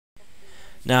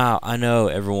Now, I know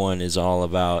everyone is all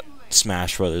about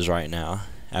Smash Brothers right now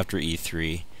after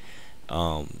E3,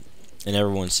 and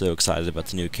everyone's so excited about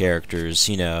the new characters.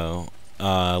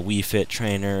 Wii Fit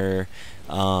Trainer.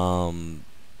 Um,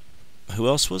 who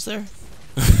else was there?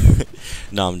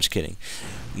 No, I'm just kidding.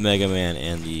 Mega Man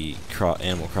and the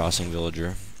Animal Crossing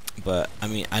villager. But I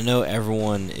mean, I know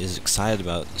everyone is excited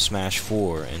about Smash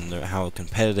 4 and how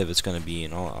competitive it's going to be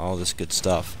and all this good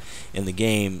stuff. And the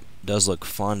game does look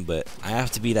fun, but I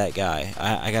have to be that guy.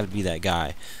 I got to be that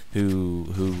guy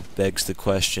who begs the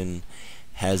question: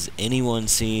 has anyone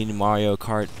seen Mario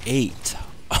Kart 8?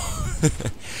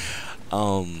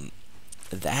 um,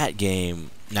 that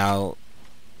game. Now,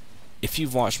 if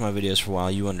you've watched my videos for a while,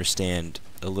 you understand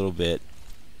a little bit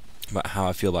about how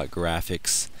I feel about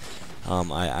graphics.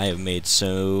 I have made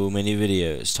so many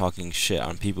videos talking shit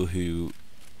on people who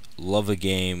love a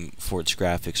game for its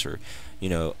graphics, or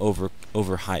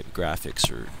overhyped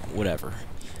graphics or whatever.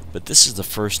 But this is the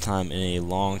first time in a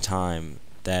long time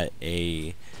that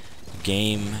a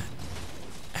game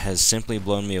has simply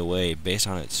blown me away based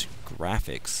on its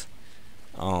graphics.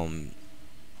 Um,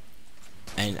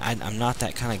 and I'm not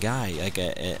that kind of guy.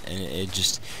 And it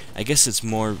just, I guess it's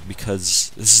more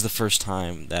because this is the first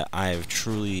time that I've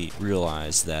truly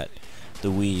realized that the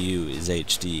Wii U is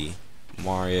HD.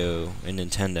 Mario and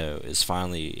Nintendo is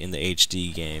finally in the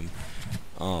HD game.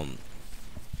 Um,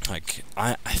 I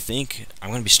think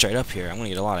I'm gonna be straight up here. I'm gonna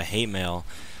get a lot of hate mail,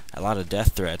 a lot of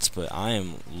death threats, but I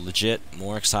am legit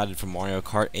more excited for Mario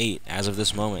Kart 8 as of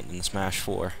this moment than Smash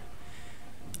 4.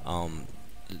 Um,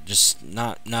 just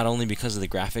not only because of the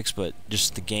graphics, but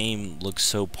just the game looks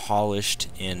so polished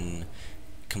and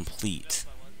complete,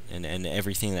 and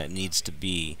everything that needs to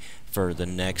be for the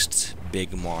next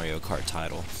big Mario Kart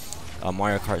title.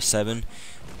 Mario Kart 7,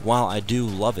 while I do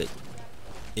love it,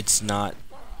 it's not.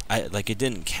 It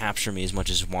didn't capture me as much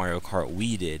as Mario Kart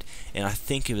Wii did, and I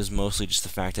think it was mostly just the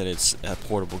fact that it's a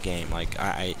portable game.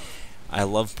 I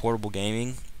love portable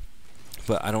gaming,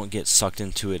 but I don't get sucked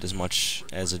into it as much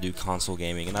as I do console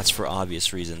gaming, and that's for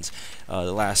obvious reasons.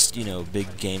 The last,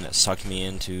 big game that sucked me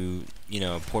into,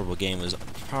 a portable game was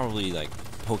probably like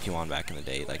Pokemon back in the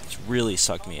day. Like, it really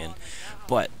sucked me in.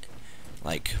 But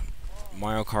like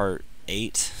Mario Kart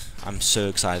 8, I'm so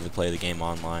excited to play the game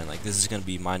online. Like, this is gonna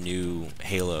be my new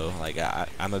Halo. Like,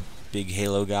 I'm a big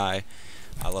Halo guy.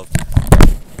 I love.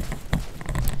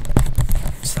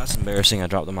 So that's embarrassing. I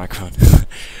dropped the microphone.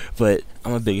 But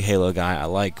I'm a big Halo guy. I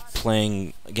like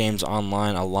playing games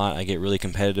online a lot. I get really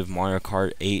competitive. Mario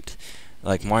Kart 8,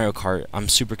 like Mario Kart, I'm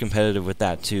super competitive with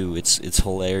that too. It's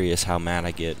hilarious how mad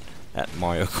I get at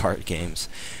Mario Kart games.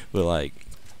 But like,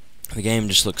 the game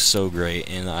just looks so great,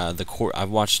 and I've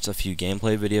watched a few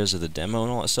gameplay videos of the demo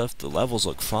and all that stuff. The levels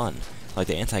look fun. Like,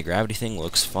 the anti-gravity thing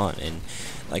looks fun, and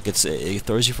like it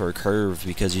throws you for a curve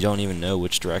because you don't even know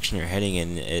which direction you're heading,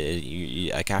 and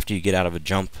like after you get out of a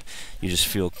jump, you just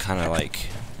feel kind of like,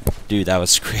 dude, that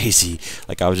was crazy.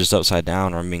 Like, I was just upside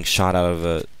down, or I'm being shot out of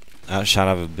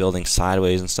a building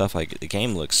sideways and stuff. Like, the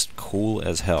game looks cool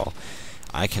as hell.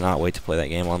 I cannot wait to play that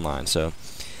game online. So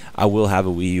I will have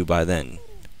a Wii U by then.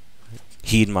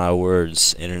 Heed my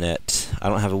words, internet. I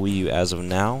don't have a Wii U as of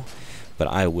now, but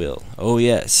I will. Oh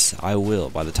yes, I will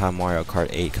by the time Mario Kart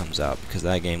 8 comes out, because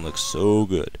that game looks so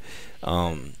good.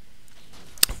 But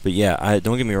yeah,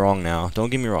 don't get me wrong now.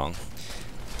 Don't get me wrong.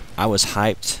 I was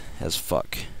hyped as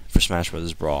fuck for Smash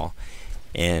Bros. Brawl,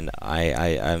 and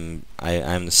I'm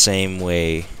the same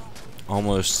way,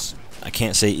 almost. I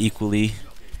can't say equally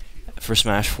for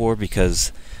Smash 4,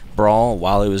 because Brawl,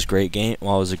 while it was a great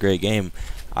game,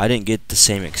 I didn't get the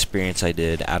same experience I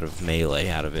did out of Melee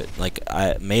out of it. Like,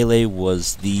 Melee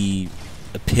was the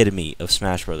epitome of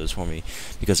Smash Brothers for me,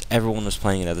 because everyone was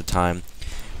playing it at the time.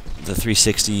 The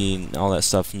 360 and all that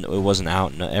stuff, it wasn't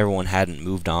out, and everyone hadn't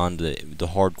moved on to the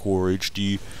hardcore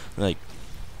HD. Like,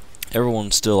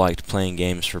 everyone still liked playing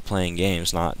games for playing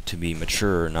games, not to be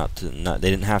mature, they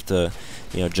didn't have to,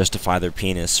 justify their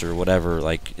penis or whatever,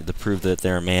 like, to prove that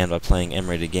they're a man by playing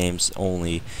M-rated games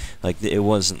only. Like, it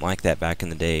wasn't like that back in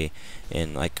the day.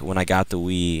 And like, when I got the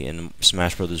Wii and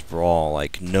Smash Brothers Brawl,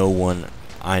 like, no one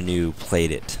I knew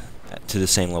played it to the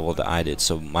same level that I did.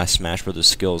 So my Smash Brothers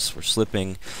skills were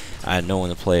slipping. I had no one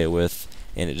to play it with,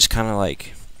 and it just kind of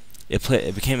like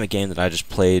it became a game that I just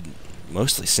played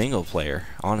mostly single player.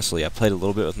 Honestly, I played a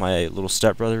little bit with my little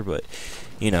stepbrother, but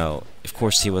of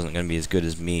course he wasn't going to be as good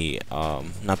as me.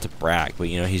 Not to brag, but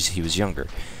he was younger.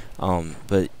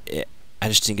 I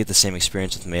just didn't get the same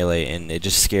experience with Melee, and it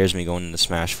just scares me going into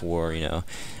Smash 4.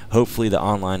 Hopefully the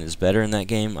online is better in that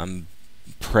game. I'm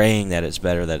praying that it's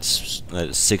better, that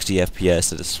it's 60 FPS,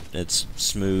 that it's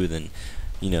smooth, and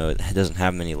it doesn't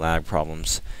have many lag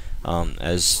problems,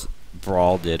 as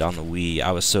Brawl did on the Wii.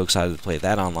 I was so excited to play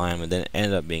that online, but then it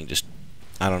ended up being just,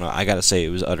 I don't know. I gotta say it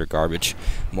was utter garbage.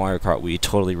 Mario Kart Wii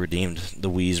totally redeemed the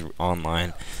Wii's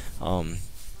online. Um,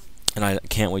 and I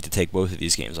can't wait to take both of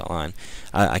these games online.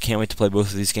 I can't wait to play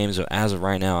both of these games. As of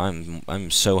right now,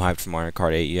 I'm so hyped for Mario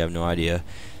Kart 8. You have no idea.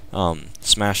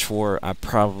 Smash 4,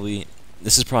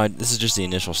 this is just the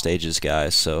initial stages,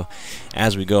 guys. So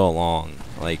as we go along,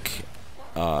 like,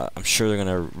 I'm sure they're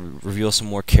gonna reveal some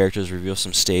more characters, reveal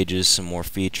some stages, some more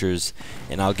features,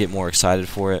 and I'll get more excited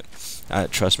for it.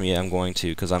 Trust me, I'm going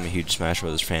to, because I'm a huge Smash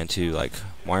Brothers fan too. Like,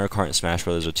 Mario Kart and Smash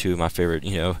Brothers are two of my favorite,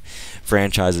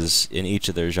 franchises in each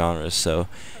of their genres. So,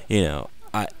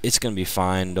 it's gonna be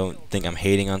fine. Don't think I'm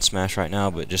hating on Smash right now,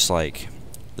 but just like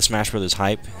the Smash Brothers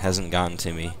hype hasn't gotten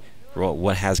to me.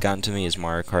 What has gotten to me is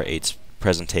Mario Kart 8's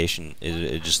presentation.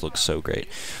 It just looks so great.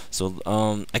 So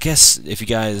I guess if you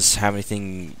guys have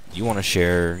anything you want to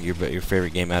share, your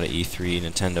favorite game out of E3,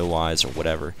 Nintendo wise or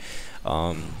whatever,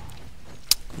 um,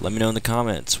 let me know in the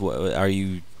comments. What do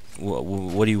you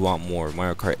want more,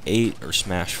 Mario Kart 8 or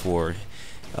Smash 4?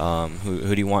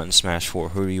 Who do you want in Smash 4?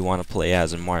 Who do you want to play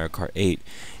as in Mario Kart 8?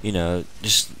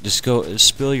 Just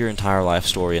spill your entire life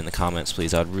story in the comments,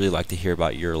 please. I'd really like to hear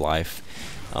about your life.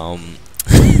 Um,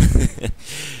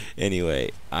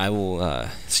 anyway, I will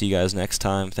see you guys next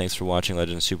time. Thanks for watching.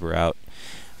 Legend Super out.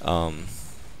 Um,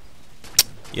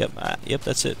 yep,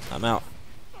 that's it. I'm out.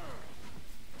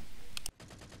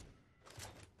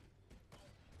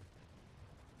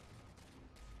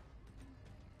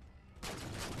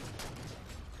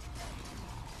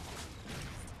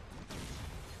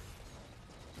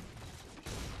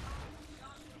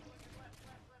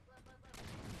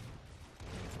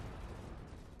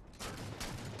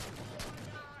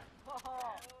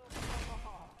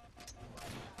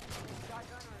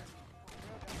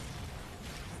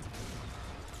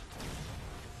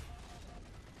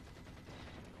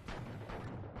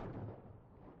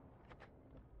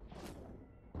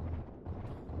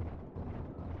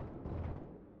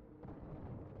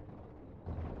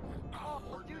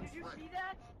 Oh, dude, did you see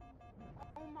that?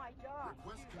 Oh my god,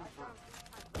 dude, I found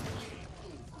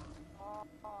oh,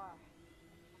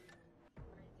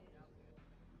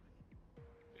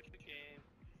 Good game.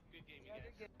 Good game, you yeah,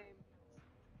 guys. good game.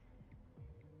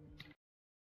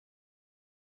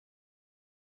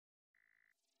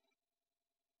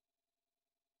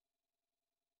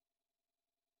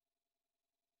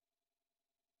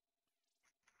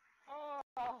 Oh,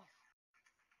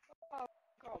 oh,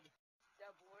 God.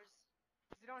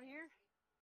 Is it on here?